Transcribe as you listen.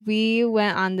we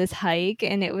went on this hike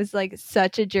and it was like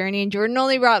such a journey. And Jordan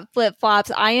only brought flip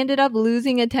flops. I ended up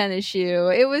losing a tennis shoe.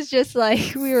 It was just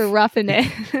like we were roughing it.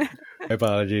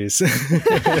 Apologies. We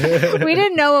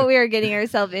didn't know what we were getting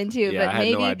ourselves into. Yeah, but I had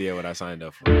maybe no idea what I signed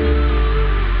up for.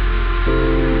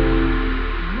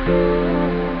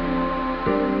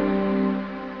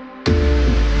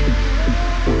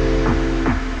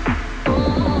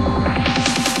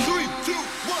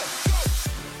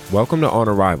 Welcome to On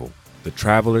Arrival, the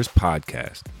Travelers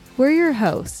Podcast. We're your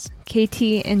hosts, KT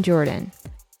and Jordan.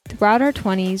 Throughout our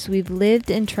 20s, we've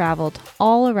lived and traveled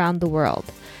all around the world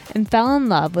and fell in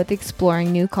love with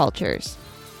exploring new cultures.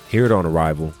 Here at On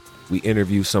Arrival, we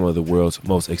interview some of the world's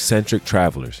most eccentric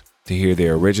travelers to hear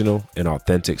their original and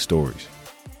authentic stories.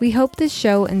 We hope this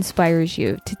show inspires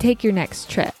you to take your next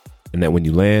trip. And that when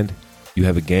you land, you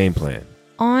have a game plan.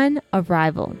 On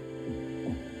Arrival.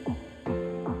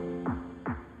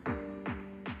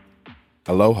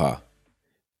 Aloha.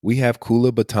 We have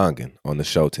Kula Batangan on the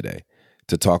show today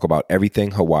to talk about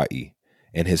everything Hawaii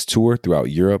and his tour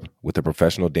throughout Europe with a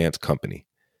professional dance company.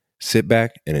 Sit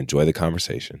back and enjoy the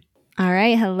conversation. All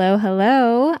right.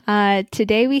 Hello.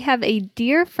 Today we have a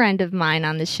dear friend of mine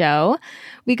on the show.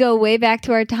 We go way back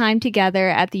to our time together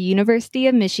at the University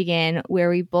of Michigan,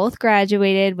 where we both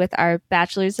graduated with our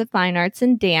Bachelor's of Fine Arts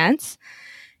in Dance.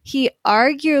 He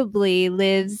arguably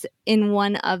lives in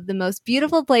one of the most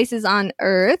beautiful places on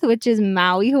earth, which is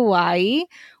Maui, Hawaii,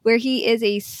 where he is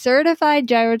a certified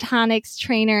gyrotonics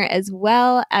trainer as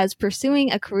well as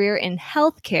pursuing a career in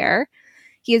healthcare.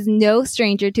 He is no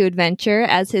stranger to adventure,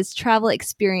 as his travel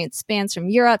experience spans from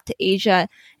Europe to Asia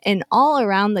and all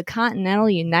around the continental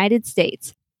United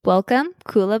States. Welcome,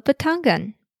 Kula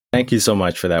Batangan. Thank you so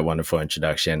much for that wonderful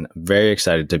introduction. Very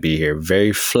excited to be here.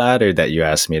 Very flattered that you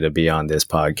asked me to be on this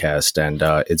podcast. And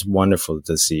it's wonderful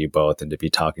to see you both and to be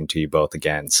talking to you both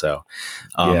again. So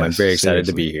I'm very excited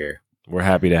to be here. We're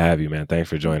happy to have you, man. Thanks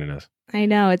for joining us. I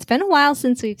know. It's been a while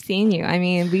since we've seen you. I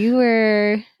mean, we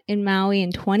were in Maui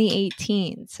in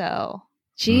 2018. So,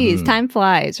 geez, time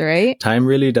flies, right? Time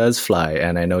really does fly.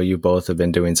 And I know you both have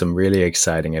been doing some really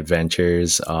exciting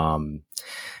adventures.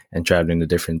 And traveling to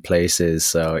different places.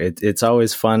 So it's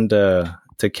always fun to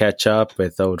catch up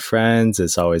with old friends.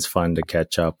 It's always fun to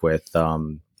catch up with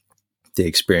the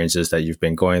experiences that you've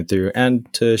been going through and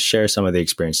to share some of the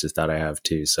experiences that I have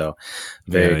too. So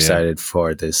very excited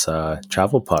for this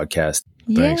travel podcast.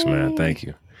 Thanks, man. Thank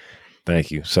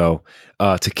you. So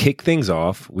to kick things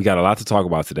off, we got a lot to talk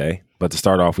about today. But to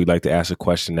start off, we'd like to ask a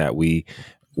question that we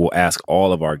will ask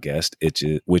all of our guests,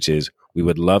 which is we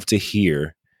would love to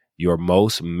hear your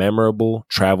most memorable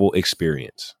travel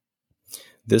experience.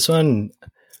 This one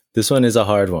is a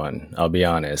hard one. I'll be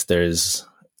honest.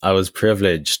 I was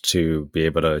privileged to be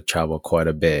able to travel quite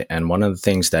a bit. And one of the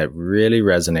things that really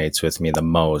resonates with me the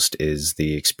most is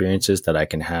the experiences that I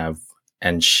can have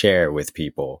and share with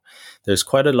people. There's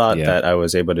quite a lot that I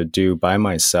was able to do by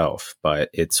myself,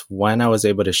 but it's when I was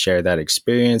able to share that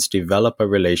experience, develop a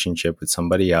relationship with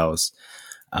somebody else,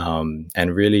 and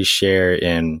really share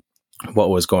in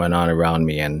what was going on around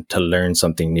me and to learn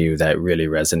something new that really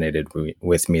resonated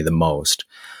with me the most.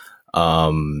 I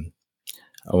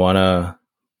want to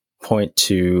point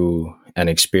to an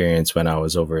experience when I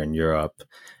was over in Europe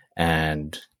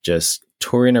and just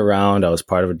touring around. I was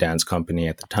part of a dance company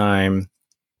at the time.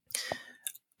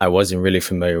 I wasn't really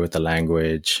familiar with the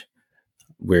language.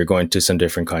 We were going to some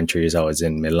different countries. I was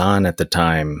in Milan at the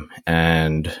time.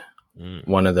 And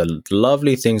one of the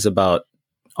lovely things about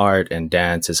art and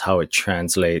dance is how it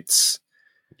translates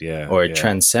it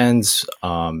transcends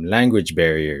language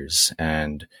barriers.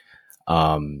 And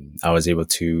I was able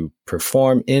to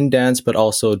perform in dance, but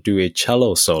also do a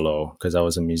cello solo because I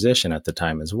was a musician at the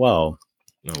time as well.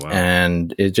 Oh, wow.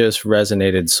 And it just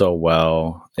resonated so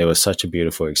well. It was such a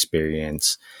beautiful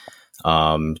experience.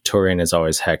 Touring is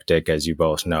always hectic, as you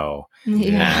both know.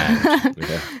 Yeah.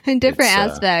 In different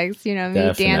aspects, me,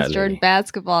 dance, Jordan,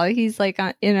 basketball. He's like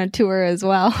in a tour as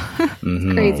well.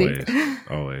 Crazy.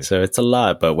 Always. So it's a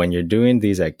lot, but when you're doing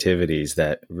these activities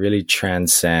that really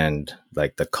transcend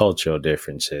like the cultural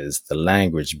differences, the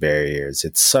language barriers,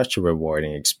 it's such a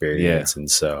rewarding experience. And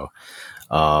so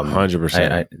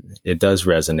 100%. It does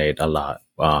resonate a lot,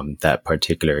 that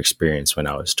particular experience when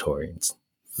I was touring.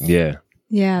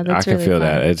 Yeah, that's I can really feel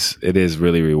fun. that. It is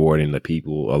really rewarding the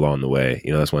people along the way.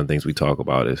 That's one of the things we talk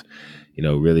about is,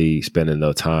 really spending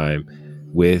the time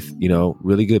with,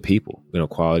 really good people,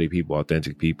 quality people,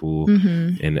 authentic people.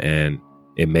 And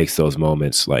it makes those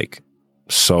moments like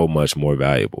so much more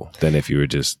valuable than if you were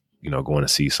just, going to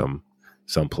see some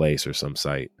some place or some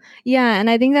site. Yeah. And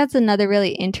I think that's another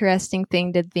really interesting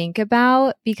thing to think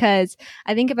about, because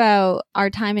I think about our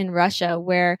time in Russia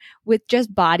where with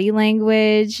just body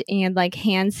language and like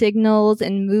hand signals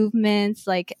and movements,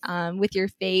 like with your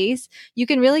face, you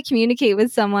can really communicate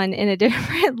with someone in a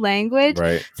different language.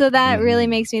 Right. So that really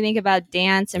makes me think about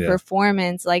dance and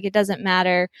performance. Like it doesn't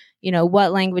matter,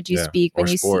 what language you speak when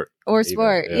you sport. Or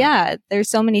sport. Yeah. There's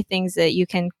so many things that you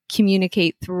can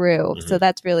communicate through. So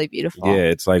that's really beautiful. Yeah.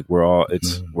 It's like we're all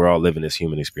living this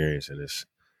human experience, and it's,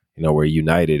 we're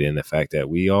united in the fact that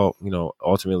we all,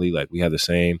 ultimately, like, we have the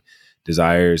same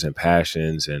desires and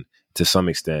passions, and to some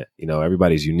extent,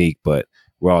 everybody's unique, but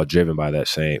we're all driven by those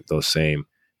same,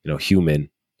 human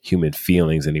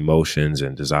feelings and emotions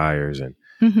and desires, and,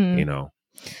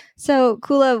 So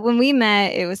Kula, when we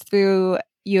met, it was through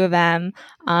U of M,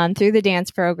 through the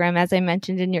dance program, as I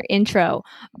mentioned in your intro.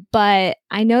 But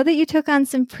I know that you took on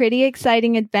some pretty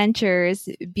exciting adventures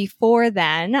before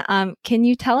then. Can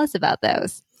you tell us about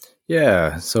those?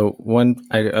 Yeah. So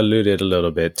I alluded a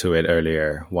little bit to it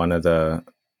earlier. One of the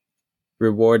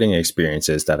rewarding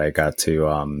experiences that I got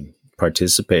to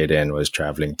participate in was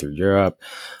traveling through Europe.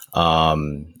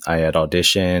 I had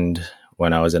auditioned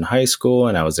when I was in high school,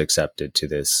 and I was accepted to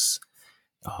this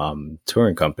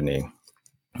touring company.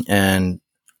 And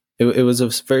it was a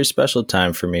very special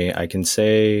time for me. I can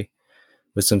say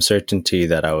with some certainty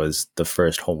that I was the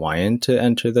first Hawaiian to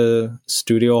enter the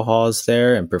studio halls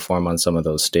there and perform on some of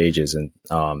those stages. And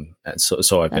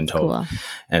so I've been told. Cool.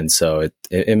 And so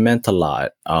it meant a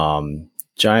lot.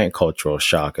 Giant cultural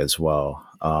shock as well.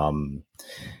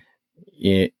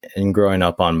 In growing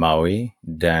up on Maui,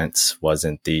 dance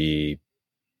wasn't the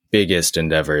biggest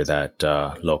endeavor that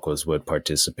locals would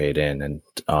participate in.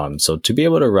 And so to be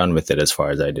able to run with it as far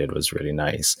as I did was really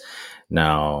nice.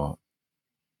 Now,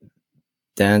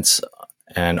 dance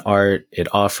and art,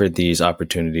 it offered these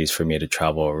opportunities for me to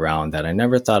travel around that I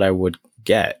never thought I would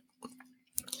get,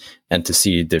 and to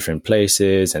see different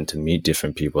places and to meet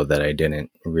different people that I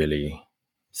didn't really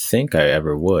think I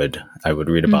ever would. I would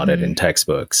read about it in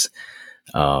textbooks.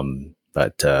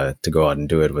 But to go out and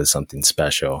do it was something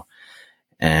special.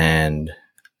 And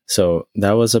so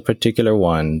that was a particular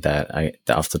one that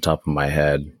off the top of my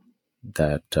head,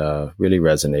 that really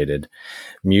resonated.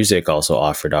 Music also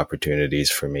offered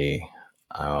opportunities for me.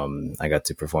 I got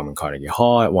to perform in Carnegie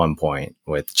Hall at one point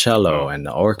with cello and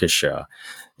the orchestra.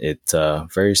 It's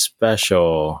very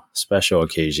special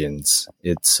occasions.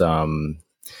 It's I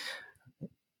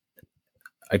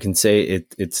can say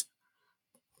it's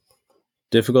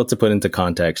difficult to put into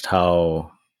context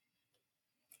how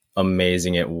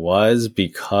amazing it was,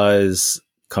 because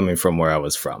coming from where I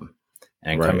was from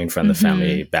and coming from the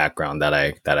family background that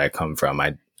I come from,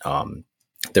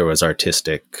 there was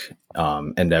artistic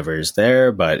endeavors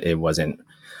there, but it wasn't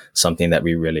something that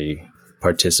we really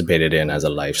participated in as a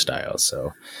lifestyle.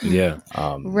 So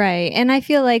right. And I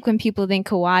feel like when people think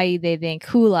Hawaii, they think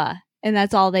hula, and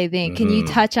that's all they think. Can you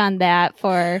touch on that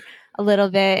for a little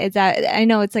bit? Is that, I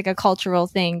know it's like a cultural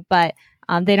thing, but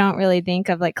they don't really think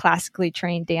of like classically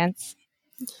trained dance.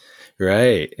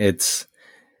 Right. It's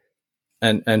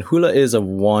and hula is a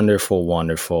wonderful,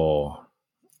 wonderful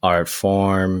art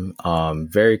form,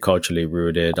 very culturally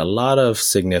rooted, a lot of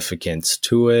significance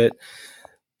to it.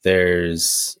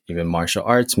 There's even martial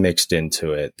arts mixed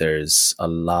into it. There's a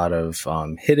lot of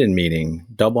hidden meaning,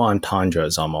 double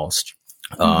entendres almost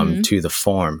to the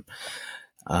form.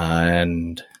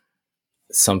 And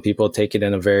some people take it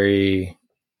in a very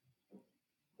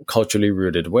culturally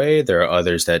rooted way. There are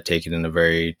others that take it in a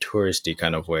very touristy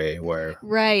kind of way, where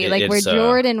where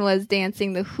Jordan was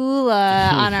dancing the hula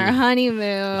on our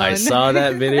honeymoon. I saw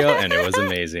that video and it was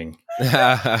amazing.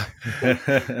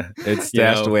 It's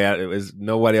stashed away out. It was,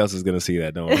 nobody else is going to see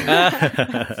that, don't worry.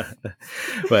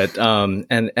 But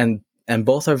and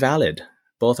both are valid.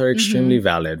 Both are extremely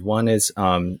valid. One is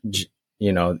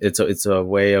it's a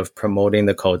way of promoting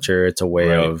the culture. It's a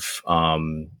way of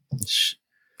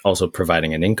also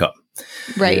providing an income,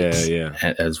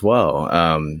 as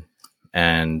well,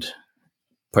 and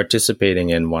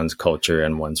participating in one's culture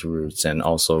and one's roots, and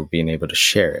also being able to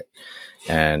share it.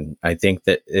 And I think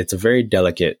that it's a very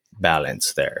delicate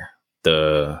balance there,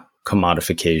 the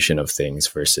commodification of things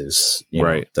versus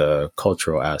the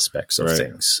cultural aspects of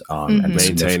things, and the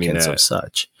significance of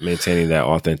such. Maintaining that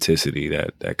authenticity,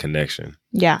 that connection.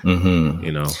 Yeah.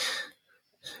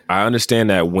 I understand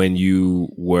that when you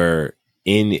were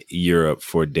in Europe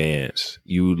for dance,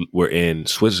 you were in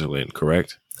Switzerland,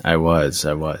 correct? I was.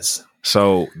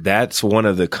 So that's one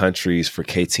of the countries for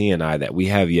KT and I that we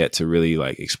have yet to really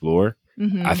like explore.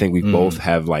 I think we both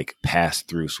have like passed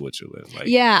through Switzerland. Like,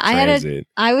 yeah, transit.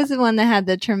 I was the one that had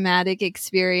the traumatic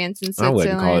experience in Switzerland. I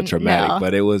wouldn't call it traumatic,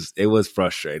 but it was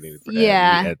frustrating.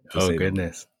 Yeah. Oh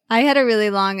goodness. I had a really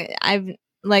long.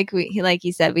 Like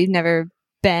you said, we've never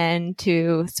been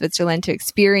to Switzerland to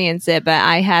experience it, but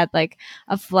I had like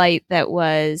a flight that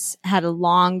had a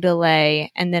long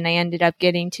delay, and then I ended up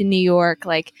getting to New York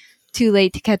like too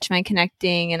late to catch my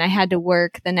connecting, and I had to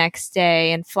work the next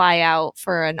day and fly out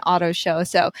for an auto show.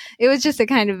 So it was just a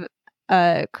kind of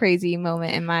a crazy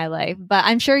moment in my life, but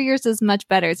I'm sure yours is much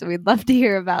better. So we'd love to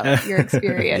hear about your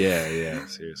experience. Yeah,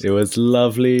 seriously. It was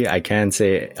lovely. I can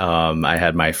say I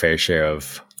had my fair share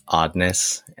of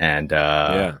oddness and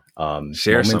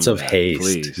moments of haste.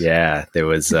 Please. Yeah, there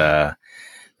was a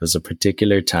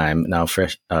particular time. Now,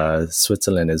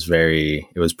 Switzerland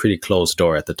it was pretty closed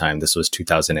door at the time. This was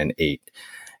 2008.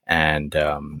 And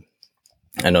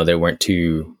I know they weren't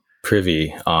too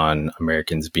privy on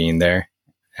Americans being there.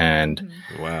 And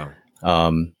wow.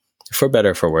 For better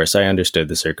or for worse, I understood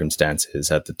the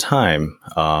circumstances at the time.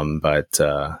 But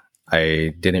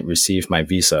I didn't receive my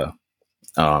visa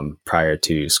prior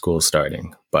to school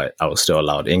starting, but I was still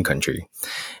allowed in country.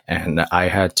 And I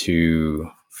had to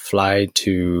fly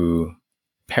to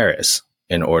Paris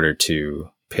in order to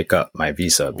pick up my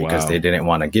visa because they didn't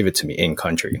want to give it to me in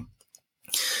country.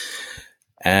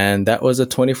 And that was a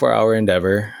 24-hour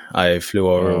endeavor. I flew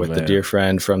over with a dear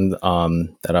friend from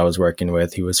that I was working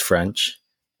with. He was French.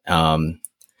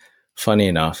 Funny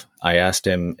enough, I asked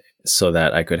him so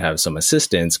that I could have some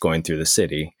assistance going through the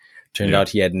city. Turned out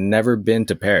he had never been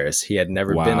to Paris. He had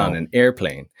never been on an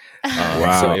airplane.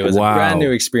 So it was a brand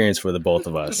new experience for the both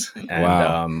of us.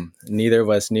 And neither of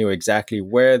us knew exactly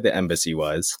where the embassy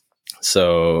was.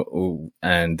 So,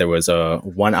 and there was a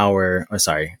 2-hour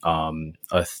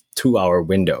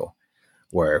window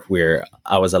where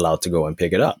I was allowed to go and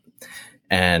pick it up.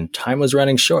 And time was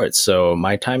running short. So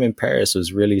my time in Paris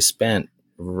was really spent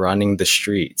running the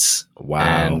streets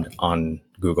and on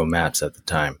Google Maps at the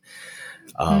time.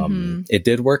 It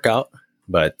did work out,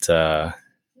 but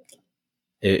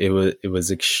it was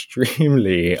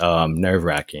extremely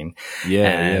nerve-wracking.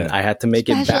 And I had to make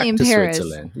especially it back to Paris.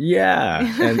 Switzerland.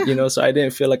 And so I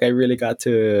didn't feel like I really got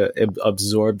to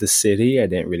absorb the city. I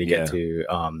didn't really get to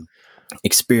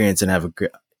experience and have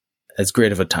as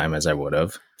great of a time as I would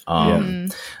have.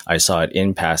 I saw it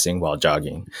in passing while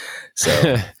jogging.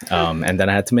 So and then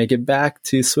I had to make it back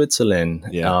to Switzerland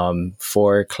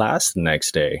for class the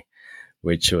next day,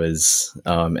 which was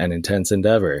an intense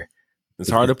endeavor. It's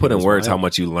hard to put in words how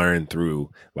much you learn through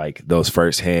like those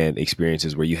firsthand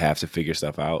experiences where you have to figure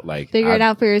stuff out. Like figure it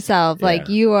out for yourself. Yeah. Like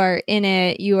you are in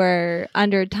it, you are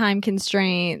under time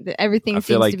constraint. Everything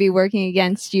seems to be working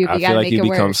against you. But you gotta make it work.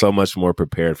 You become so much more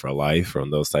prepared for life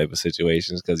from those type of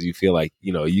situations because you feel like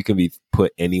you can be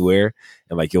put anywhere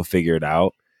and like you'll figure it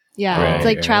out. Yeah, it's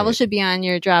like travel should be on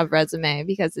your job resume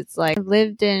because it's like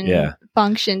lived and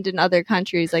functioned in other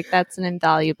countries. Like that's an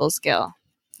invaluable skill.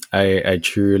 I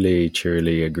truly,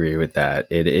 truly agree with that.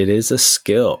 It is a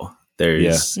skill.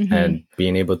 There's and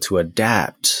being able to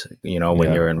adapt.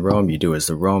 When you're in Rome, you do as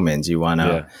the Romans. You want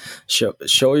to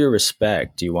show your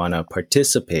respect. You want to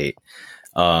participate.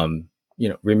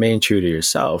 Remain true to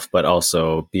yourself, but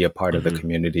also be a part of the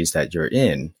communities that you're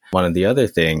in. One of the other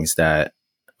things that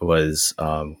was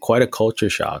quite a culture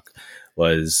shock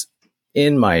was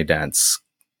in my dance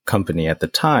company at the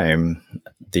time.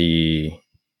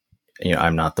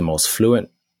 I'm not the most fluent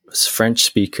French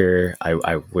speaker.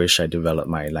 I wish I developed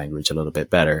my language a little bit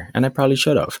better, and I probably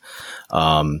should have.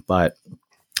 But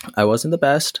I wasn't the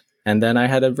best. And then I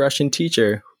had a Russian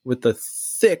teacher with a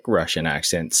thick Russian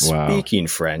accent speaking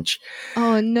French.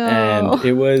 Oh no. And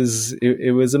it was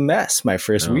a mess my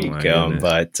first week.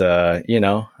 But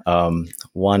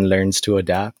one learns to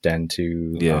adapt and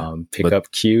to pick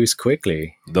up cues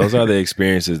quickly. Those are the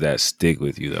experiences that stick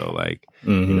with you though. Like,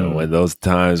 when those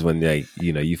times when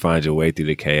you find your way through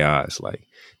the chaos, like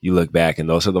you look back and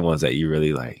those are the ones that you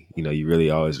really like, you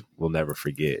really always will never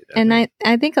forget.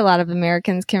 I think a lot of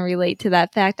Americans can relate to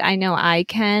that fact. I know I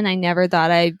can. I never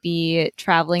thought I'd be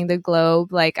traveling the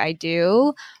globe like I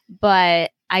do,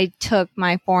 but I took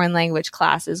my foreign language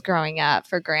classes growing up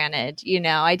for granted.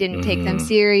 I didn't take them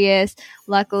serious.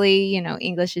 Luckily,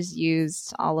 English is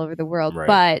used all over the world,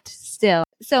 but still.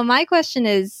 So my question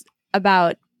is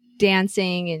about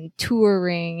dancing and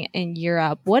touring in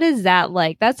Europe. What is that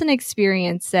like? That's an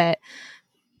experience that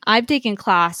I've taken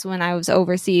class when I was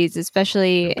overseas,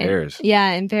 especially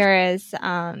in Paris,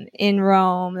 in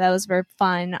Rome. That was very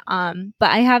fun.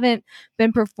 But I haven't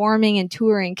been performing and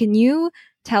touring. Can you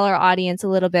tell our audience a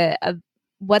little bit of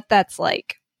what that's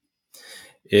like?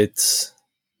 It's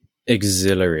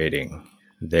exhilarating.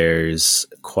 There's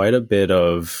quite a bit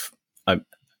of,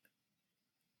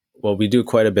 we do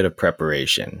quite a bit of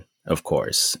preparation, of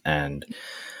course, and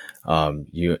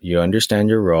you understand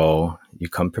your role, you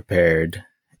come prepared,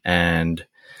 and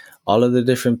all of the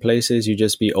different places, you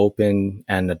just be open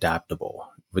and adaptable.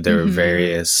 There are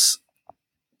various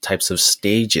types of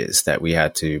stages that we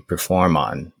had to perform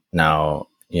on. Now,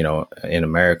 in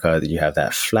America, you have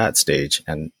that flat stage,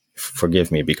 and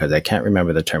forgive me because I can't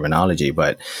remember the terminology,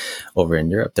 but over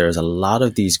in Europe, there's a lot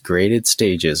of these graded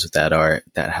stages that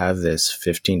have this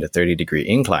 15 to 30 degree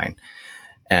incline,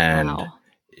 and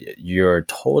you're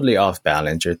totally off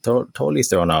balance. You're totally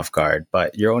thrown off guard,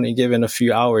 but you're only given a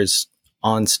few hours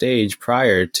on stage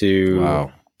prior to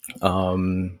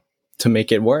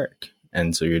make it work.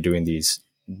 And so you're doing these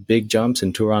big jumps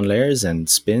and tour on layers and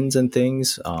spins and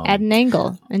things at an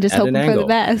angle and just hoping for the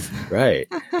best. Right.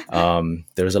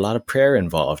 There's a lot of prayer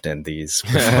involved in these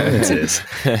performances.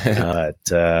 But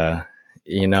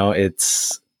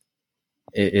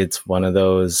it's one of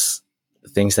those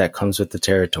things that comes with the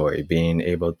territory, being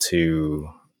able to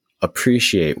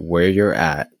appreciate where you're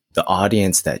at, the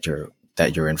audience that you're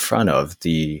in front of.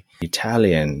 The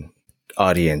Italian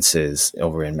audiences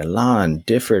over in Milan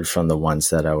differed from the ones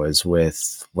that I was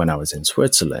with when I was in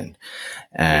Switzerland.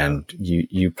 And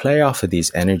you play off of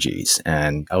these energies.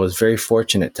 And I was very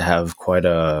fortunate to have quite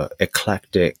a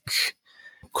eclectic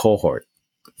cohort.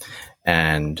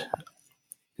 And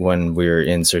when we were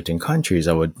in certain countries,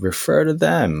 I would refer to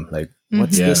them, like,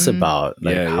 what's this about?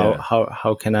 Like,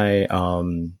 how can I,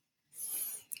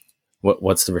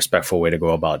 what's the respectful way to go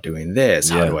about doing this?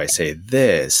 How do I say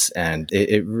this? And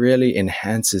it really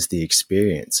enhances the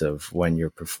experience of when you're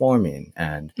performing.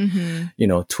 And,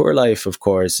 tour life, of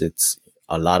course, it's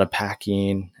a lot of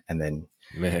packing and then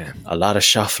a lot of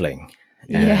shuffling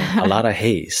and a lot of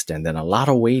haste and then a lot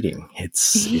of waiting.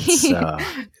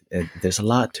 There's a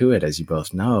lot to it, as you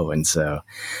both know. And so,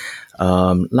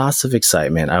 lots of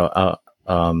excitement.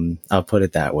 I'll put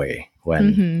it that way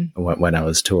when I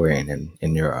was touring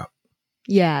in Europe.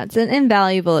 Yeah, it's an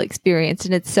invaluable experience.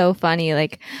 And it's so funny.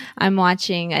 Like, I'm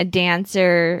watching a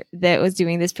dancer that was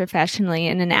doing this professionally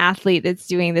and an athlete that's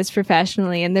doing this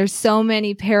professionally. And there's so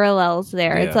many parallels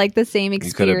there. Yeah. It's like the same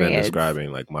experience. You could have been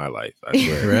describing like my life, I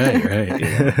swear.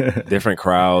 Right. Different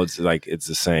crowds, like it's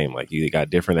the same. Like you got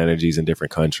different energies in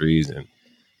different countries, and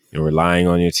you're relying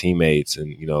on your teammates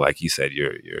and, like you said,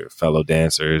 your fellow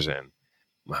dancers. And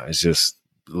it's just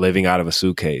living out of a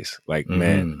suitcase. Like,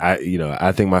 man,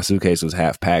 I think my suitcase was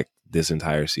half packed this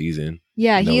entire season.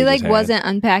 Yeah, he wasn't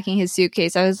unpacking his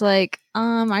suitcase. I was like,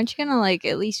 aren't you gonna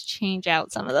at least change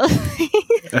out some of those things?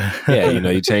 Yeah,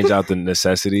 you change out the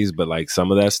necessities, but like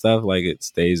some of that stuff, like it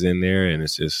stays in there, and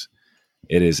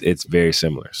it's very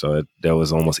similar. So that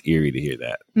was almost eerie to hear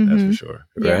that. That's for sure.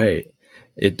 Yeah. Right.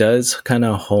 It does kind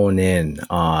of hone in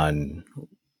on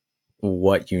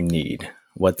what you need.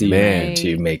 What do you need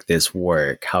to make this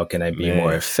work? How can I be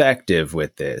more effective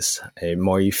with this?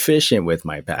 More efficient with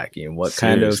my packing? What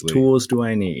kind of tools do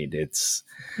I need?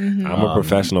 I'm a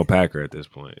professional packer at this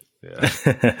point.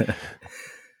 Yeah.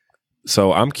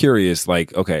 So I'm curious,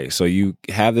 like, okay, so you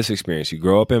have this experience. You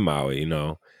grow up in Maui,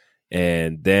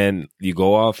 and then you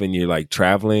go off and you're like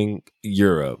traveling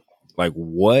Europe. Like,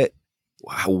 what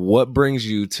brings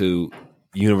you to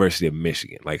University of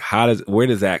Michigan? Like, where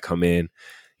does that come in?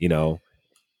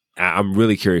 I'm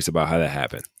really curious about how that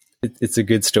happened. It's a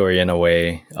good story in a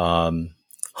way,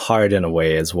 hard in a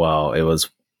way as well. It was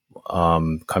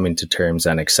coming to terms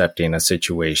and accepting a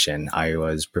situation. I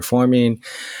was performing,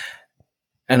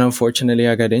 and unfortunately,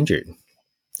 I got injured.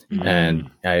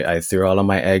 And I threw all of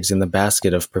my eggs in the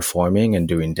basket of performing and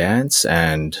doing dance,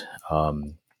 and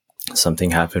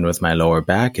something happened with my lower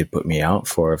back. It put me out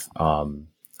for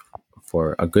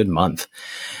a good month.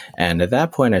 And at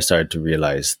that point, I started to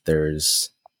realize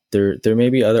there may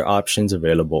be other options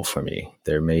available for me.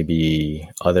 There may be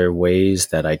other ways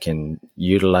that I can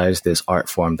utilize this art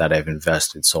form that I've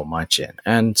invested so much in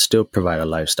and still provide a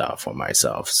lifestyle for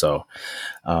myself. So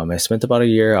I spent about a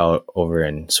year out over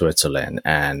in Switzerland,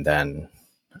 and then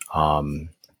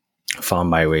found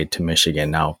my way to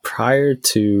Michigan. Now, prior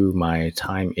to my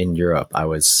time in Europe, I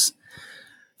was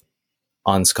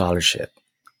on scholarship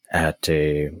at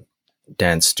a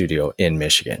dance studio in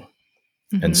Michigan.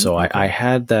 And so I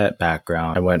had that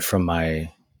background. I went from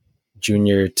my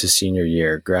junior to senior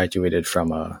year, graduated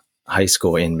from a high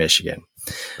school in Michigan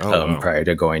prior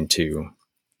to going to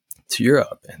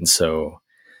Europe. And so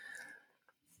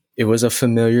it was a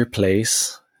familiar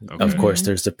place. Okay. Of course,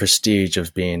 there's the prestige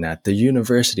of being at the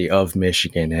University of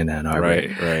Michigan in Ann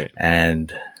Arbor. Right.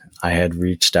 And I had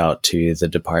reached out to the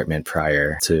department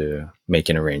prior to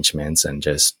making arrangements and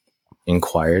just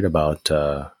inquired about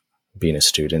being a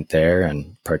student there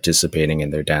and participating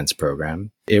in their dance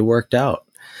program. It worked out.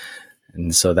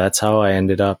 And so that's how I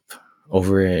ended up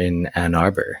over in Ann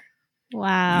Arbor.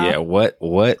 Wow. Yeah. What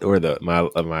or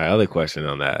my other question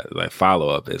on that, like follow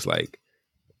up, is like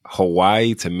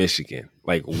Hawaii to Michigan,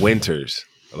 like winters,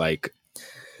 like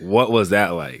what was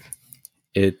that like?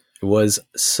 It was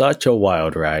such a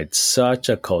wild ride, such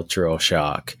a cultural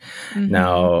shock. Mm-hmm.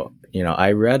 Now,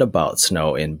 I read about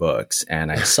snow in books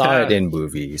and I saw it in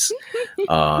movies.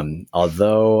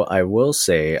 Although I will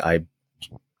say, I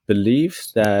believe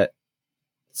that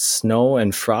snow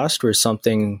and frost were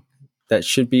something that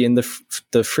should be in the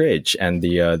fridge and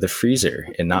the freezer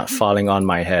and not falling on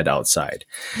my head outside.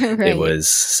 Right. It was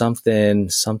something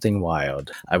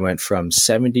wild. I went from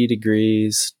 70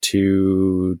 degrees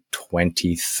to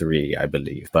 23, I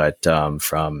believe, but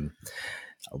from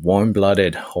a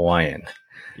warm-blooded Hawaiian.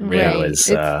 Right.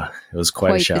 It was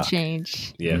quite a shock. The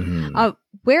change. Yeah. Mm-hmm.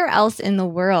 Where else in the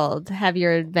world have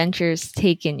your adventures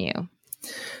taken you?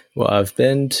 Well,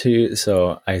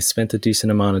 so I spent a decent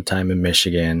amount of time in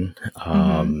Michigan,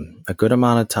 a good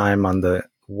amount of time on the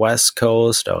West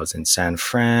Coast. I was in San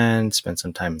Fran, spent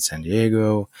some time in San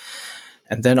Diego,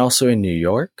 and then also in New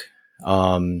York.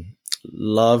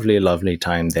 Lovely, lovely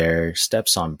time there.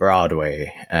 Steps on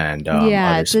Broadway and other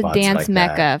it's a spots dance like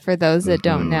mecca that. for those that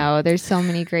don't know. There's so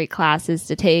many great classes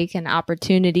to take and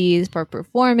opportunities for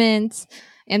performance.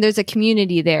 And there's a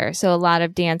community there. So a lot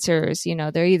of dancers,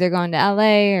 they're either going to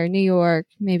LA or New York,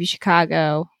 maybe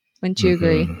Chicago. Wouldn't you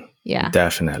agree? Yeah.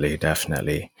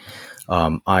 Definitely.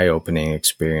 Eye-opening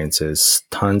experiences,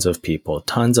 tons of people,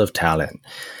 tons of talent.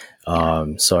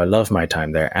 So I love my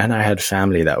time there. And I had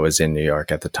family that was in New York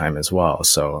at the time as well.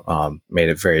 So made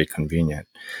it very convenient.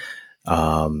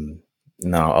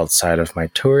 Now, outside of my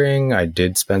touring, I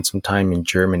did spend some time in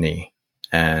Germany.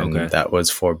 And that was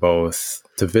for both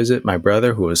to visit my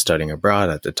brother who was studying abroad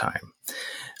at the time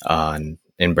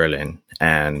in Berlin.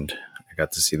 And I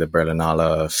got to see the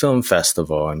Berlinale Film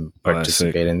Festival and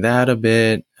participate in that a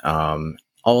bit.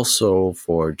 Also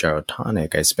for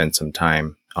Gyrotonic, I spent some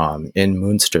time in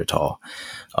Münstertal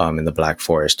in the Black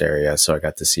Forest area. So I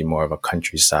got to see more of a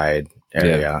countryside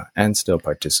area and still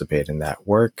participate in that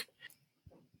work.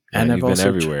 And I've been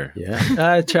everywhere.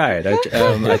 I tried.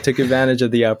 I took advantage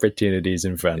of the opportunities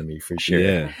in front of me for sure.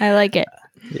 Yeah, I like it.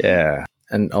 Yeah,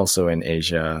 and also in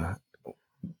Asia,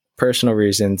 personal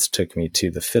reasons took me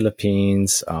to the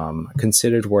Philippines.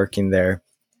 Considered working there.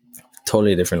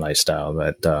 Totally different lifestyle,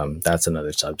 but that's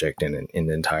another subject in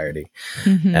the entirety.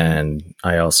 Mm-hmm. And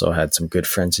I also had some good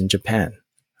friends in Japan.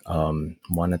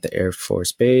 One at the Air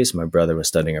Force Base. My brother was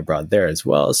studying abroad there as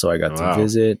well, so I got to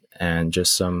visit and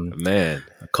just some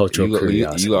cultural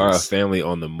curiosities. You are a family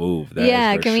on the move.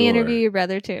 Can we interview your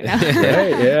brother too? No.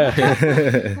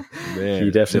 Yeah. Man,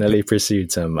 he definitely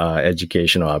pursued some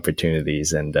educational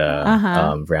opportunities and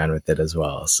ran with it as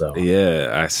well. So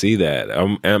yeah, I see that.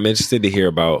 I'm interested to hear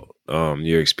about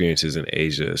your experiences in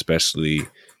Asia, especially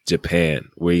Japan.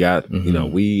 We got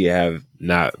we have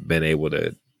not been able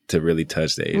to really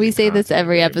touch the Asian We say this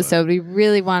every episode. We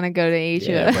really want to go to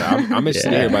Asia. Yeah, but I'm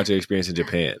interested to hear about your experience in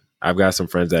Japan. I've got some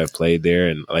friends that have played there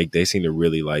and they seem to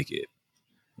really like it.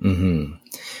 Mm-hmm.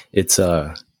 It's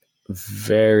a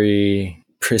very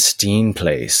pristine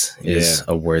place is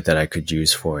a word that I could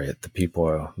use for it. The people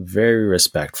are very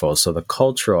respectful. So the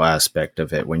cultural aspect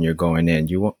of it, when you're going in,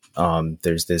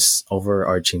 there's this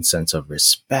overarching sense of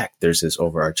respect. There's this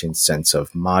overarching sense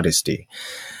of modesty.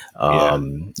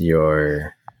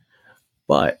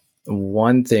 But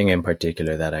one thing in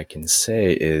particular that I can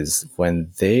say is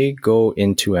when they go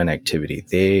into an activity,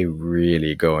 they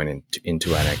really go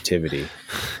into an activity.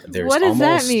 What does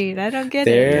that mean? I don't get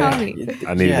it. Tell me.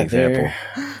 I need an example.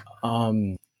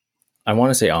 I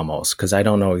want to say almost because I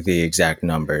don't know the exact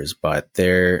numbers, but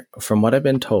from what I've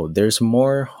been told, there's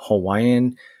more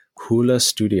Hawaiian hula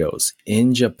studios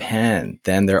in Japan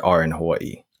than there are in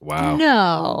Hawaii. Wow.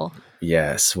 No.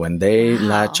 Yes, when they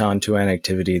latch onto an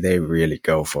activity, they really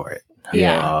go for it.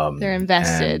 Yeah, they're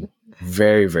invested.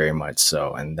 Very, very much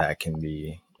so. And that can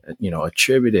be,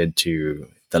 attributed to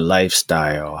the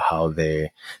lifestyle, how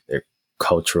their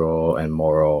cultural and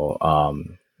moral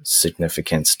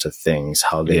significance to things,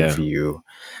 how they view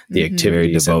the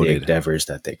activities and the endeavors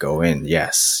that they go in.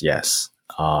 Yes.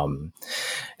 And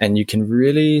you can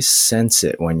really sense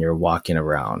it when you're walking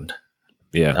around.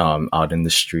 Out in the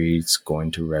streets,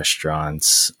 going to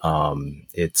restaurants.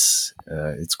 It's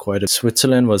quite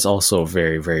Switzerland was also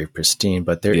very, very pristine,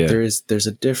 but there's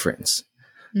a difference.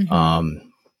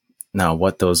 Mm-hmm. Now,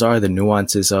 what those are, the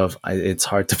nuances of, it's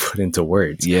hard to put into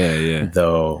words. Yeah.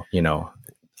 Though,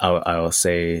 I will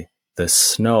say the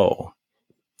snow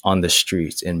on the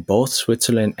streets in both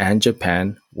Switzerland and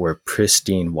Japan were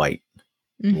pristine white.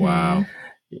 Mhm. Wow.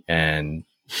 And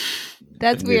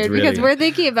that's weird because we're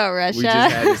thinking about Russia. We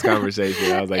just had this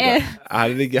conversation. I was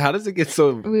like, how does it get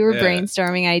so? We were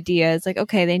brainstorming ideas like,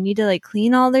 okay, they need to like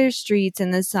clean all their streets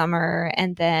in the summer,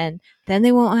 and then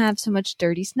they won't have so much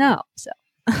dirty snow. So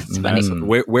it's funny.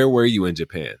 Where were you in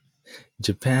Japan?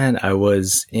 Japan, I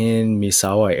was in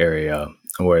Misawa area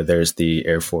where there's the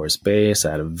Air Force base.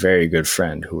 I had a very good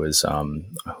friend who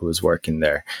was working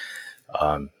there.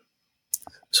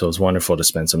 So it was wonderful to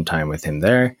spend some time with him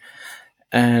there.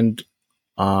 And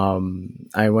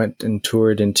I went and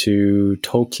toured into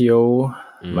Tokyo.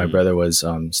 My brother was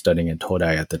studying at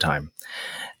Todai at the time.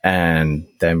 And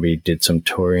then we did some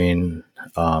touring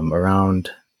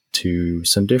around to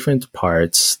some different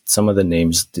parts. Some of the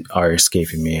names are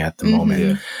escaping me at the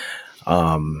moment.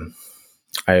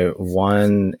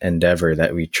 One endeavor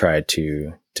that we tried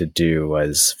to do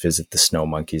was visit the snow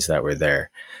monkeys that were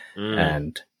there.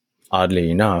 And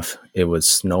oddly enough, it was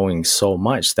snowing so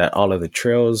much that all of the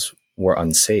trails were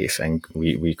unsafe and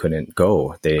we couldn't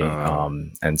go.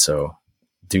 And so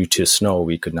due to snow,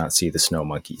 we could not see the snow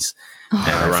monkeys. And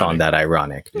I found that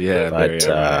ironic. Yeah. But,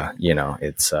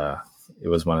 it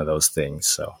was one of those things.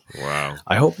 So wow.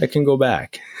 I hope I can go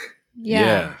back.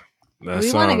 Yeah.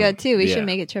 We want to go too. We should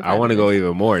make a trip. I want to go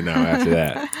even more now after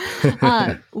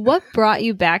that. What brought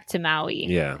you back to Maui?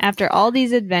 Yeah. After all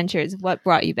these adventures, what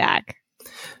brought you back?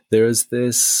 There was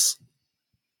this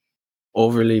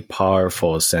overly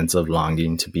powerful sense of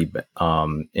longing to be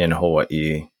in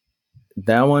Hawaii.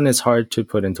 That one is hard to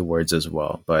put into words as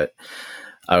well, but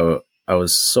I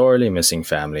was sorely missing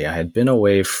family. I had been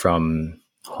away from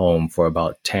home for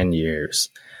about 10 years.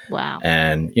 Wow.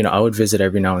 And, I would visit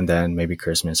every now and then, maybe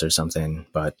Christmas or something,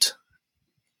 but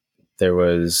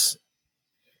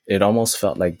it almost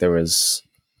felt like there was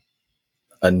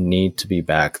a need to be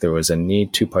back. There was a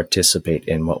need to participate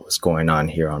in what was going on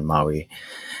here on Maui.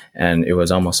 And it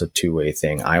was almost a two-way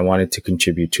thing. I wanted to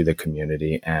contribute to the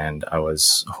community, and I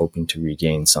was hoping to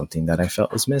regain something that I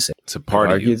felt was missing. It's a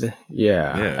part of you.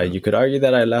 You could argue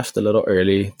that I left a little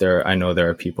early. I know there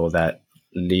are people that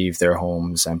leave their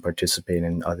homes and participate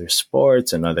in other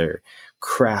sports and other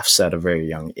crafts at a very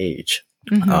young age.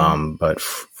 But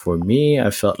for me,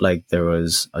 I felt like there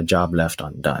was a job left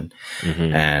undone.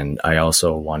 And I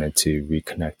also wanted to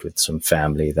reconnect with some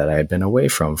family that I had been away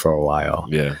from for a while.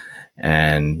 Yeah.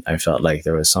 And I felt like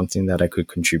there was something that I could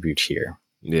contribute here.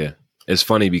 Yeah. It's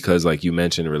funny because like you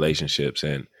mentioned relationships,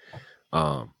 and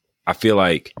I feel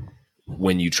like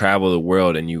when you travel the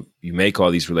world and you make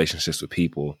all these relationships with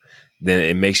people, then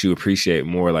it makes you appreciate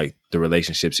more like the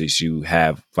relationships that you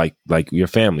have, like your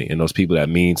family and those people that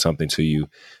mean something to you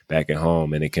back at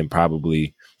home. And it can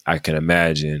probably, I can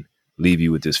imagine, leave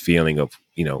you with this feeling of,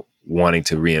 wanting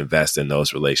to reinvest in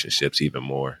those relationships even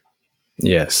more.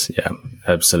 Yes. Yeah,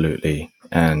 absolutely.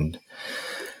 And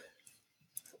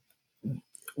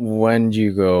when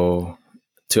you go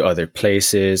to other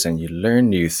places and you learn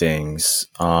new things,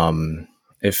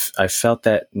 if I felt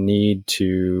that need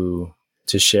to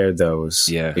share those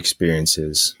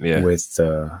experiences with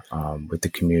the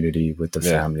community, with the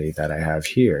family that I have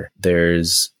here.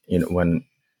 There's, when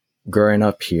growing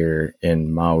up here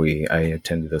in Maui, I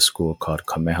attended a school called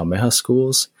Kamehameha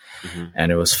Schools,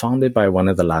 and it was founded by one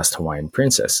of the last Hawaiian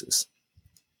princesses.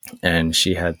 And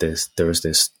she had there was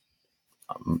this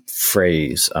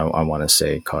phrase, I want to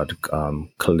say, called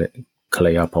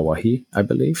Kaleapawahi, I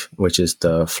believe, which is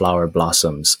the flower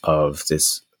blossoms of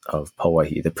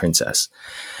Pauahi, the princess.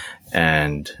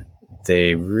 And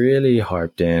they really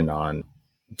harped in on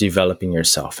developing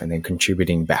yourself and then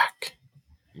contributing back.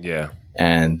 Yeah.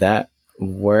 And that,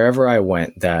 wherever I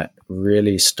went, that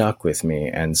really stuck with me.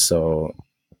 And so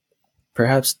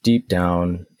perhaps deep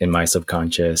down in my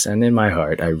subconscious and in my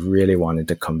heart, I really wanted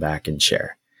to come back and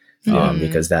share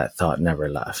because that thought never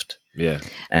left. Yeah.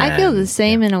 I feel the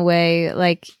same in a way,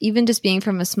 like even just being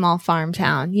from a small farm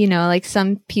town, like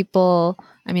some people,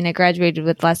 I graduated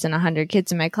with less than 100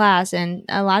 kids in my class, and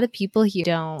a lot of people here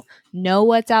don't know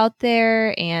what's out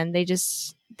there, and they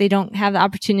don't have the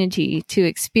opportunity to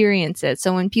experience it.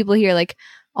 So when people hear like,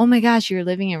 oh my gosh, you're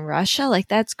living in Russia, like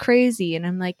that's crazy. And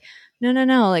I'm like,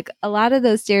 no, like a lot of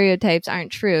those stereotypes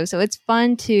aren't true. So it's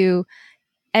fun to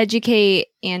educate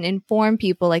and inform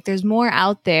people, like there's more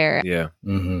out there. Yeah.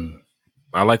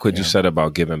 I like what you said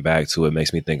about giving back too. It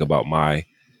makes me think about my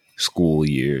school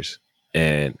years,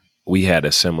 and we had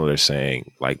a similar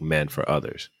saying, like men for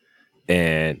others.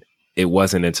 And it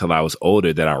wasn't until I was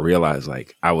older that I realized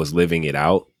like I was living it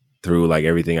out through like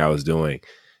everything I was doing.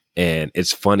 And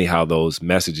it's funny how those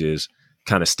messages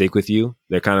kind of stick with you.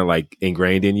 They're kind of like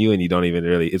ingrained in you and you don't even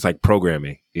really, it's like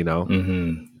programming, you know,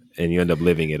 and you end up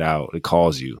living it out. It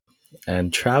calls you.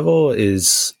 And travel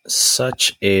is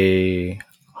such a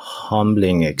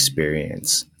humbling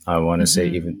experience. I want to say,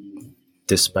 even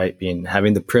despite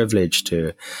having the privilege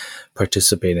to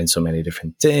participate in so many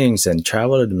different things and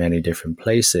travel to many different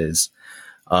places,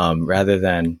 rather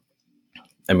than,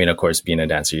 I mean, of course, being a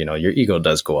dancer, you know, your ego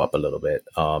does go up a little bit,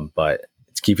 but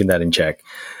it's keeping that in check.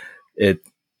 It,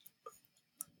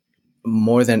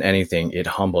 more than anything, it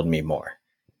humbled me more.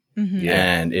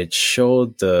 And it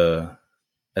showed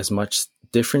as much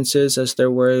differences as there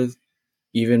were,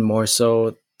 even more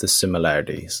so the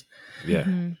similarities. Yeah.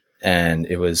 And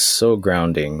it was so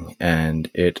grounding, and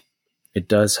it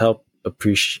does help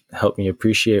me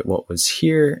appreciate what was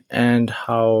here and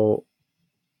how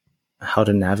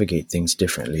to navigate things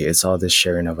differently. It's all this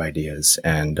sharing of ideas.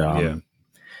 And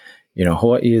you know,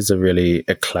 Hawaii is a really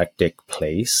eclectic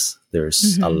place.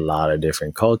 There's a lot of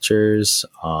different cultures,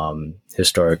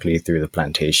 historically through the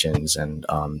plantations, and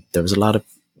there was a lot of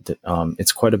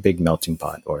it's quite a big melting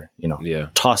pot, or, you know,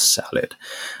 tossed salad.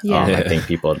 I think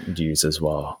people use as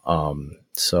well.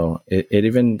 So it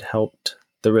even helped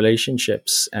the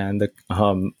relationships and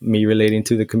the me relating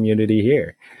to the community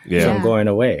here from going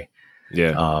away.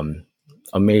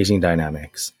 Amazing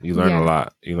dynamics. You learn a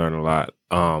lot.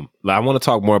 I want to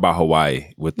talk more about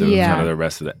Hawaii with the kind of the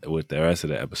rest of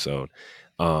the episode.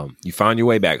 You found your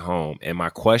way back home, and my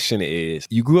question is,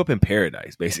 you grew up in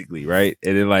paradise, basically, right?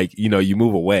 And then, like, you know, you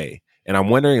move away, and I'm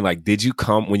wondering, like,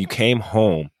 when you came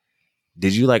home,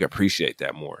 did you like appreciate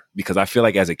that more? Because I feel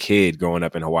like as a kid growing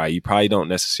up in Hawaii, you probably don't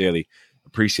necessarily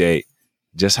appreciate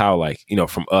just how, like, you know,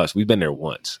 from us, we've been there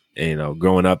once, and, you know,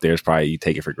 growing up there is probably, you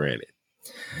take it for granted.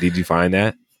 Did you find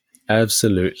that?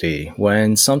 Absolutely.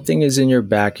 When something is in your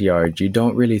backyard, you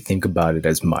don't really think about it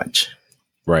as much.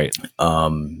 Right.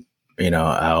 You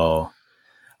know,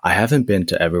 I haven't been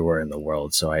to everywhere in the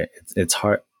world, so it's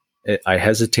hard. I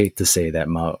hesitate to say that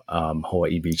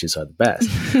Hawaii beaches are the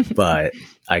best, but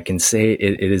I can say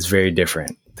it is very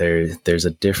different. There's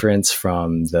a difference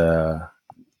from the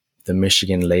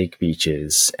Michigan Lake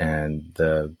beaches and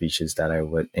the beaches that I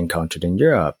would encountered in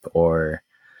Europe, or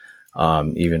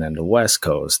even on the West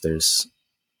Coast.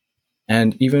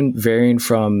 And even varying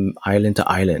from island to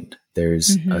island,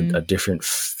 there's a different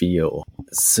feel.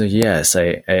 So yes,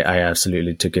 I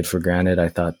absolutely took it for granted. I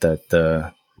thought that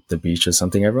the beach was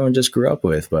something everyone just grew up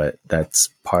with, but that's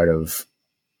part of,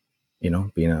 you know,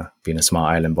 being a small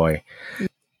island boy.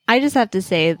 I just have to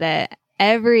say that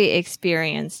every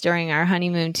experience during our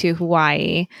honeymoon to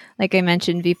Hawaii, like I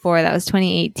mentioned before, that was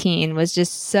 2018, was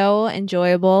just so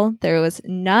enjoyable. There was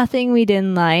nothing we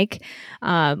didn't like.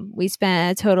 We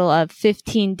spent a total of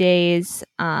 15 days,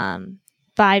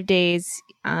 5 days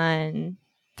on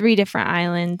 3 different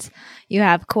islands. You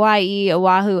have Kauai,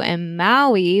 Oahu, and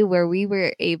Maui, where we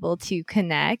were able to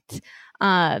connect.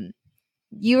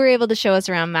 You were able to show us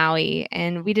around Maui,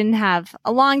 and we didn't have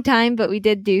a long time, but we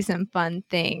did do some fun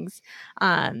things.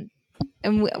 And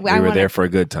we were there for a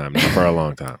good time, not for a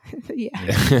long time.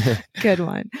 Yeah. Good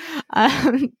one.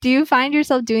 Do you find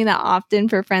yourself doing that often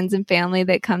for friends and family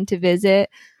that come to visit?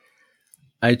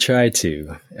 I try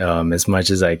to, as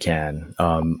much as I can.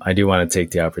 I do want to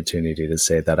take the opportunity to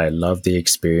say that I love the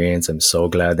experience. I'm so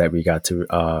glad that we got to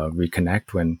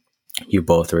reconnect when you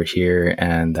both were here,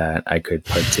 and that I could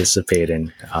participate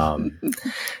in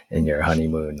your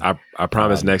honeymoon. I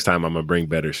promise next time I'm gonna bring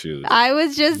better shoes. I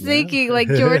was just thinking, like,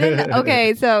 Jordan.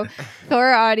 Okay, so for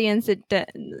our audience,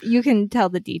 you can tell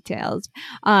the details.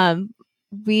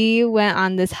 We went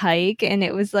on this hike, and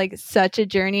it was like such a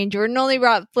journey, and Jordan only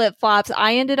brought flip-flops.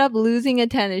 I ended up losing a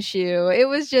tennis shoe. It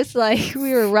was just like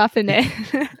we were roughing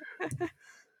it.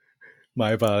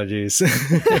 My apologies. We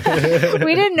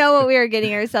didn't know what we were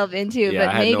getting ourselves into. Yeah, but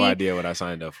I had maybe no idea what I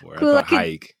signed up for. Kula, I thought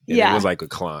hike. And it was like a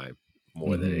climb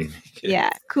more than anything. Yeah.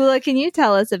 Kula, can you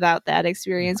tell us about that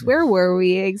experience? Where were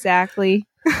we exactly?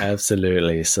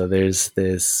 Absolutely. So there's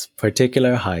this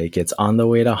particular hike. It's on the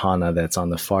way to Hana, that's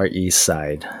on the far east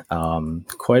side,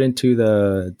 quite into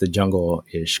the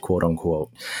jungle-ish, quote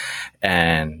unquote.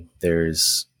 And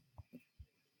there's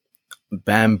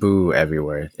bamboo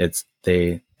everywhere.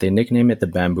 They nickname it the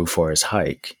Bamboo Forest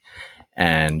Hike.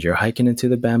 and you're hiking into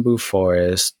the bamboo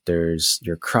forest.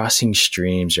 You're crossing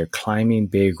streams, you're climbing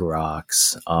big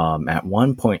rocks. At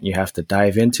one point, you have to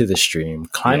dive into the stream,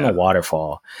 climb a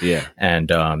waterfall, and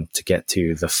to get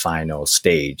to the final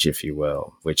stage, if you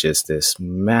will, which is this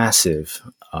massive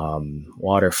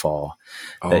waterfall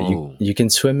that you can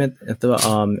swim at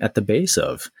the base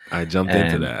of. I jumped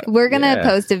into that. We're gonna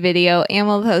post a video and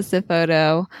we'll post a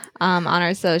photo on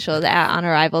our socials at On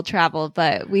Arrival Travel,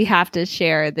 but we have to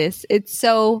share this. It's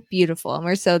so beautiful and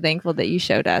we're so thankful that you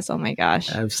showed us. Oh my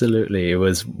gosh. Absolutely. It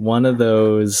was one of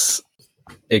those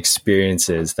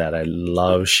experiences that I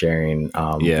love sharing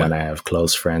when I have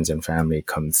close friends and family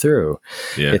come through.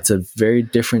 It's a very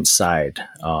different side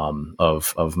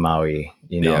of Maui.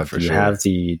 You know, you have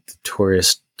the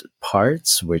tourist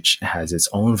parts, which has its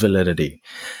own validity.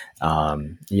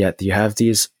 Yet you have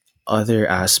these other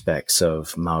aspects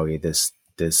of Maui,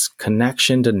 this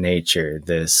connection to nature,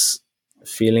 this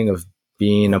feeling of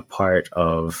being a part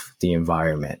of the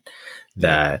environment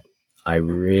that I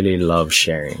really love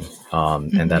sharing,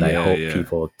 and that I hope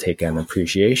people take an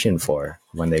appreciation for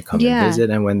when they come and visit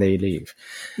and when they leave.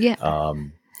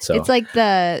 So it's like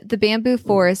the bamboo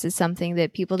forest is something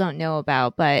that people don't know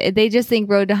about, but they just think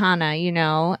Road to Hana, you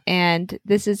know, and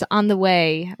this is on the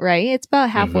way, right? It's about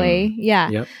halfway.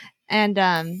 Yep.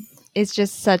 And it's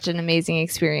just such an amazing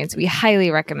experience. We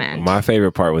highly recommend. My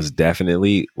favorite part was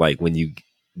definitely like when you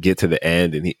get to the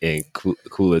end and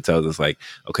Kula tells us like,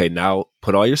 okay, now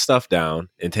put all your stuff down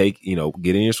and get in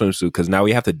your swimsuit, because now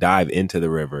we have to dive into the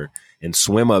river and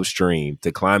swim upstream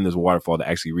to climb this waterfall to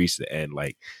actually reach the end.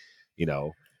 Like, you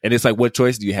know, and it's like, what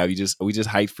choice do you have? We just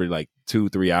hiked for like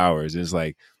 2-3 hours. And it's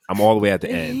like, I'm all the way at the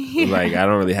end. Like, I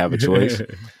don't really have a choice.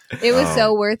 It was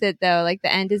so worth it though. Like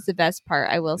the end is the best part.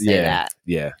 I will say that.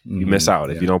 Yeah. You miss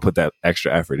out if you don't put that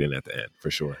extra effort in at the end,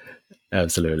 for sure.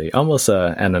 Absolutely. Almost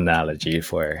an analogy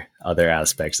for other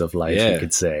aspects of life, you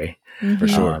could say. For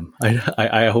sure.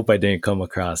 I hope I didn't come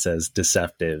across as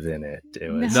deceptive in it. It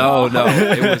was no.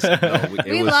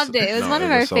 We loved it. It was one of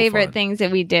our favorite things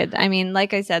that we did. I mean,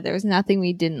 like I said, there was nothing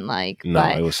we didn't like. No,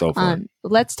 it was so fun.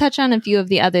 Let's touch on a few of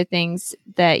the other things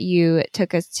that you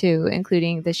took us to,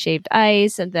 including the shaved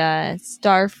ice and the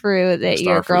star fruit that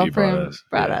your girlfriend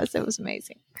brought us. It was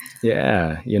amazing.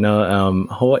 Yeah,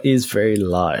 Hawaii is very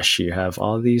lush. You have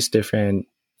all these different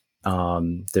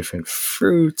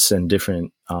fruits and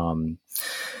different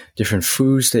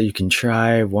foods that you can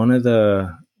try. One of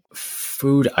the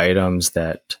food items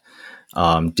that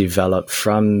developed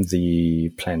from the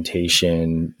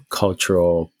plantation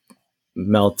cultural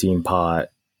melting pot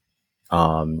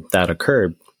that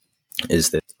occurred is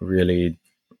this really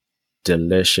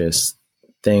delicious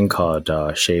thing called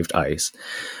shaved ice.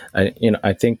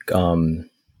 I think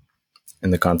in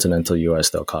the continental U.S.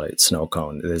 they'll call it snow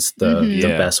cone. It's the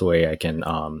best way I can.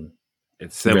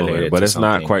 It's similar, but it's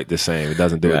not quite the same. It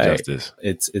doesn't do it justice.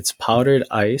 It's powdered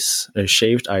ice, or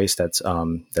shaved ice that's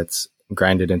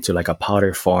grinded into like a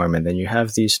powder form, and then you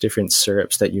have these different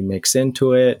syrups that you mix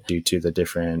into it due to the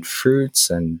different fruits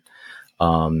and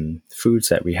foods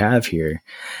that we have here,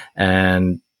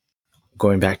 and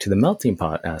going back to the melting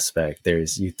pot aspect,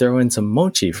 you throw in some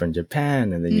mochi from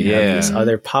Japan, and then you have this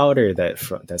other powder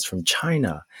that's from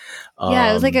China.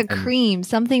 It was like a cream.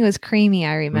 Something was creamy.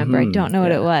 I remember. I don't know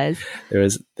what it was. There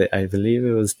was, I believe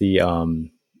it was the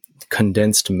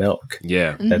condensed milk.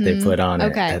 Yeah, that they put on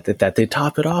it. That they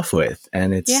top it off with,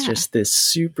 and it's just this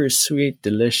super sweet,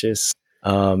 delicious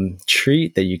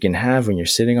treat that you can have when you're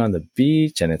sitting on the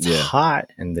beach and it's hot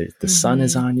and the sun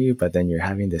is on you, but then you're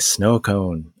having this snow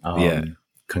cone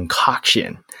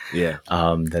concoction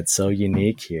that's so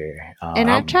unique here. And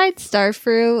I've tried star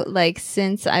fruit like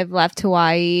since I've left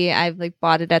Hawaii. I've like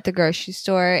bought it at the grocery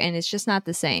store and it's just not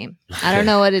the same. I don't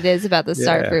know what it is about the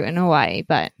star fruit in Hawaii,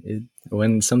 but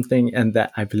when something, and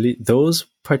that I believe those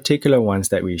particular ones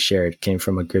that we shared came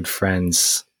from a good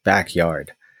friend's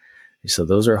backyard. So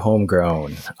those are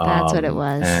homegrown. That's what it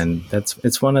was. And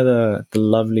it's one of the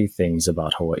lovely things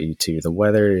about Hawaii too. The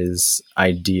weather is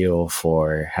ideal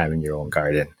for having your own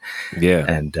garden. Yeah.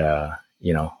 And,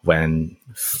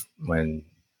 when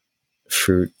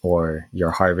fruit or your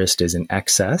harvest is in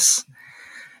excess,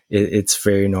 it's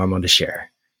very normal to share.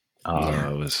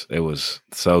 It was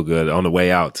so good on the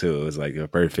way out too. It was like a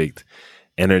perfect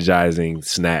energizing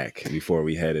snack before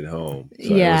we headed home.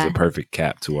 So it was a perfect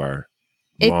cap to our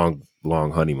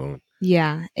long honeymoon.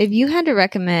 Yeah. If you had to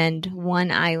recommend one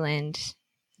island,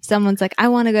 someone's like, I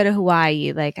want to go to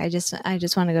Hawaii. Like, I just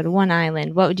want to go to one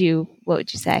island. What would you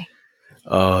say?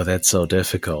 Oh, that's so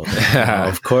difficult.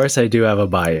 Of course, I do have a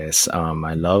bias.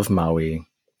 I love Maui.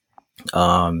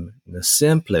 In the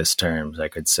simplest terms, I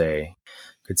could say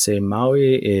could say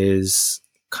Maui is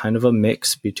kind of a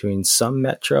mix between some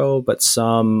metro, but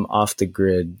some off the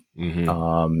grid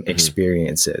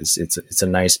experiences. It's a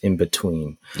nice in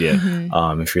between. Yeah.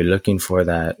 If you're looking for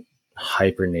that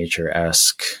hyper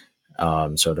nature-esque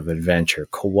sort of adventure,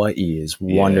 Kauai is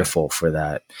wonderful for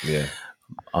that. Yeah.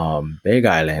 Big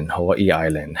Island, Hawaii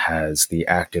Island has the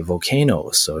active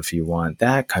volcanoes. So if you want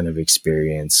that kind of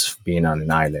experience being on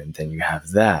an island, then you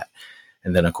have that.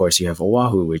 And then of course you have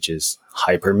Oahu, which is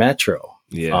hyper metro.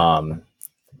 Yeah.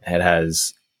 It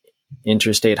has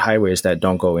interstate highways that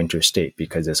don't go interstate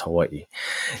because it's Hawaii.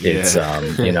 It's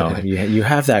you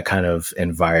have that kind of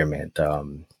environment.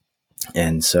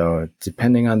 And so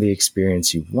depending on the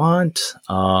experience you want,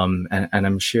 and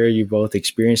I'm sure you both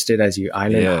experienced it as you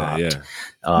island hopped.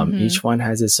 Each one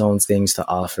has its own things to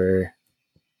offer.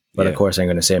 But of course, I'm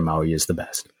going to say Maui is the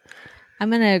best. I'm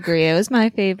going to agree. It was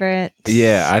my favorite.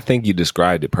 Yeah, I think you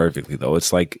described it perfectly, though.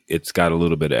 It's like it's got a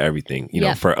little bit of everything. You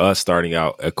know, for us starting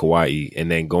out at Kauai and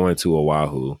then going to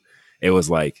Oahu, it was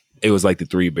like the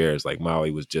Three Bears. Like Maui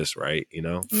was just right, you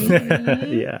know.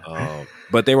 Yeah.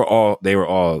 But they were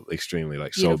all extremely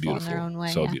like so beautiful, in their own way,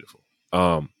 so beautiful.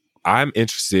 I'm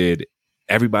interested.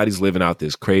 Everybody's living out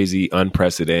this crazy,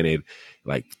 unprecedented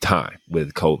like time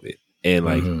with COVID, and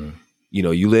like you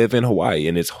know, you live in Hawaii,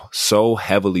 and it's so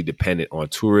heavily dependent on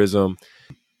tourism.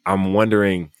 I'm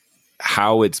wondering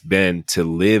how it's been to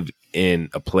live in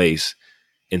a place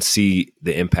and see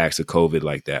the impacts of COVID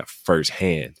like that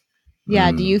firsthand.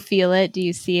 Yeah. Do you feel it? Do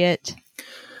you see it?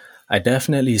 I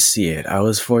definitely see it. I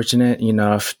was fortunate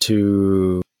enough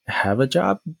to have a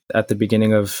job at the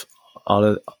beginning of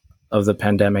all of the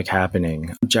pandemic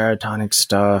happening. Gyrotonic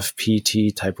stuff,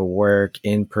 PT type of work,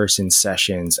 in-person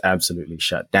sessions absolutely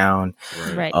shut down.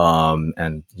 Right.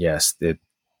 And yes,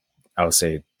 I would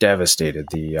say devastated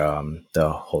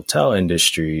the hotel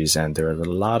industries, and there were a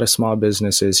lot of small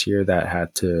businesses here that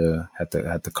had to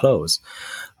close.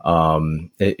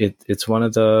 It's one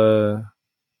of the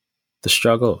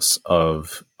struggles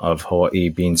of Hawaii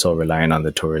being so reliant on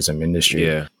the tourism industry.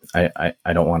 Yeah.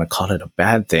 I don't want to call it a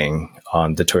bad thing,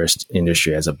 the tourist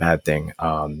industry as a bad thing.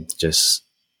 I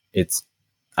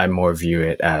more view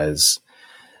it as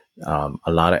a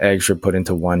lot of eggs were put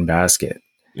into one basket.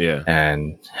 Yeah.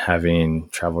 And having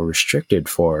travel restricted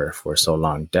for so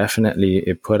long, definitely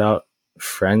it put out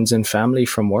friends and family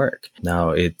from work.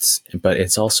 Now but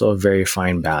it's also a very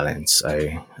fine balance.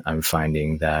 I'm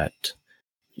finding that,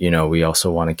 you know, we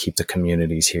also want to keep the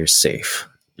communities here safe.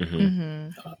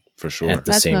 For sure. At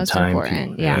the That's same most time,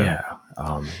 important. at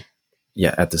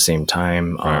the same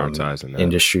time, Prioritizing that.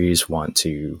 industries want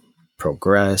to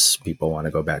progress. People want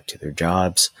to go back to their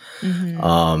jobs.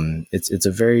 It's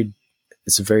a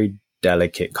very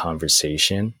delicate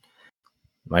conversation.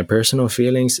 My personal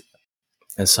feelings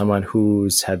as someone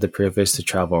who's had the privilege to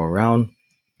travel around,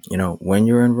 you know, when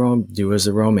you're in Rome, do as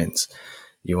the Romans.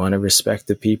 You want to respect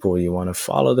the people. You want to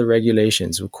follow the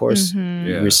regulations. Of course,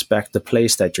 respect the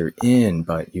place that you're in,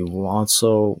 but you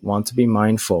also want to be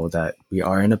mindful that we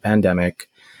are in a pandemic.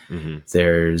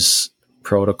 There's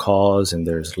protocols and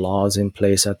there's laws in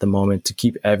place at the moment to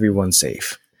keep everyone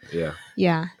safe.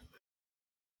 Yeah.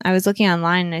 I was looking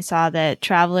online and I saw that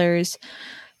travelers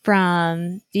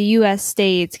from the U.S.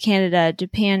 states, Canada,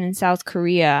 Japan, and South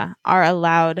Korea are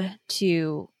allowed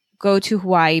to go to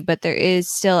Hawaii, but there is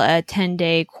still a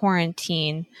 10-day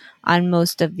quarantine on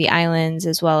most of the islands,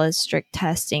 as well as strict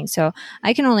testing. So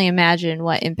I can only imagine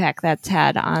what impact that's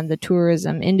had on the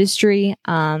tourism industry.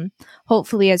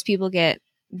 Hopefully, as people get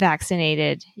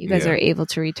vaccinated, you guys are able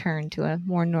to return to a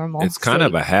more normal It's kind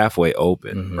of a halfway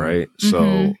open, right?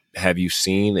 So have you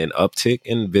seen an uptick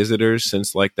in visitors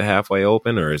since like the halfway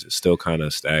open, or is it still kind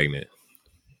of stagnant?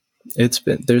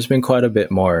 There's been quite a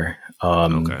bit more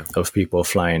of people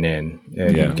flying in,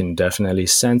 and you can definitely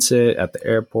sense it at the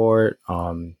airport.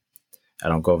 I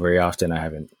don't go very often. I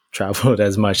haven't traveled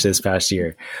as much this past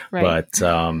year, but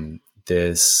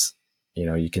this, you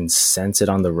know, you can sense it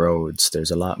on the roads.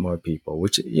 There's a lot more people,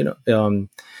 which, you know,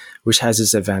 which has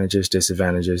its advantages,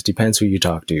 disadvantages, depends who you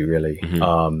talk to, really,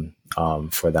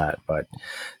 for that. But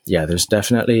yeah, there's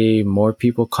definitely more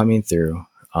people coming through.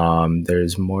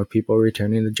 There's more people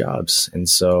returning to jobs. And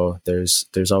so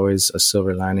there's always a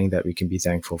silver lining that we can be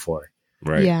thankful for.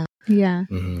 Right. Yeah.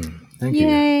 Thank you.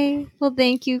 Yay. Well,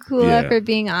 thank you, Kula, for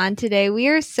being on today. We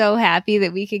are so happy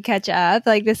that we could catch up.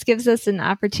 Like, this gives us an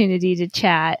opportunity to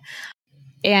chat.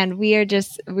 And we're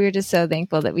just so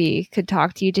thankful that we could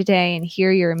talk to you today and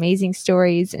hear your amazing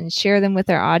stories and share them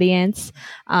with our audience.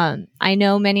 I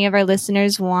know many of our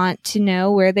listeners want to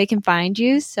know where they can find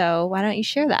you. So why don't you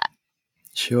share that?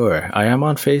 Sure. I am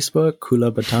on Facebook,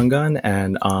 Kula Batangan,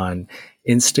 and on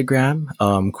Instagram,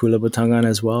 Kula Batangan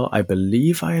as well. I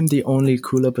believe I am the only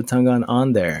Kula Batangan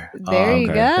on there. There you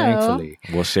go. Thankfully.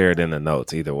 We'll share it in the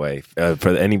notes either way. For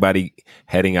anybody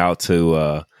heading out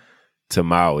to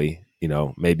Maui,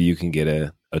 maybe you can get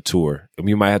a tour.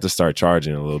 We might have to start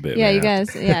charging a little bit. Yeah, man. you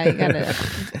guys. Yeah, you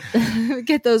gotta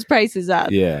get those prices up.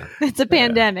 Yeah, it's a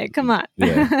pandemic. Come on.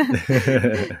 Yeah.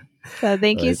 So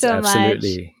thank you so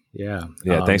absolutely, much.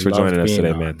 Yeah. Thanks for joining us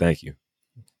today, on. man. Thank you.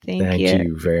 Thank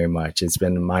you very much. It's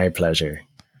been my pleasure.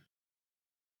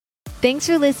 Thanks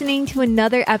for listening to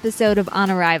another episode of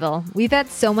On Arrival. We've had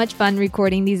so much fun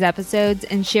recording these episodes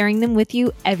and sharing them with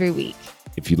you every week.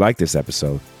 If you like this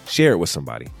episode, share it with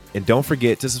somebody. And don't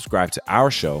forget to subscribe to our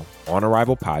show, On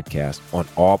Arrival Podcast, on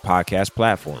all podcast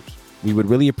platforms. We would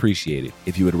really appreciate it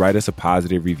if you would write us a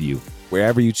positive review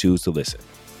wherever you choose to listen.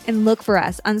 And look for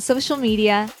us on social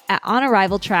media at On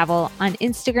Arrival Travel on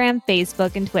Instagram,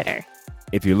 Facebook, and Twitter.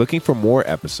 If you're looking for more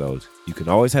episodes, you can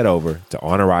always head over to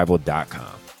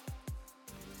onarrival.com.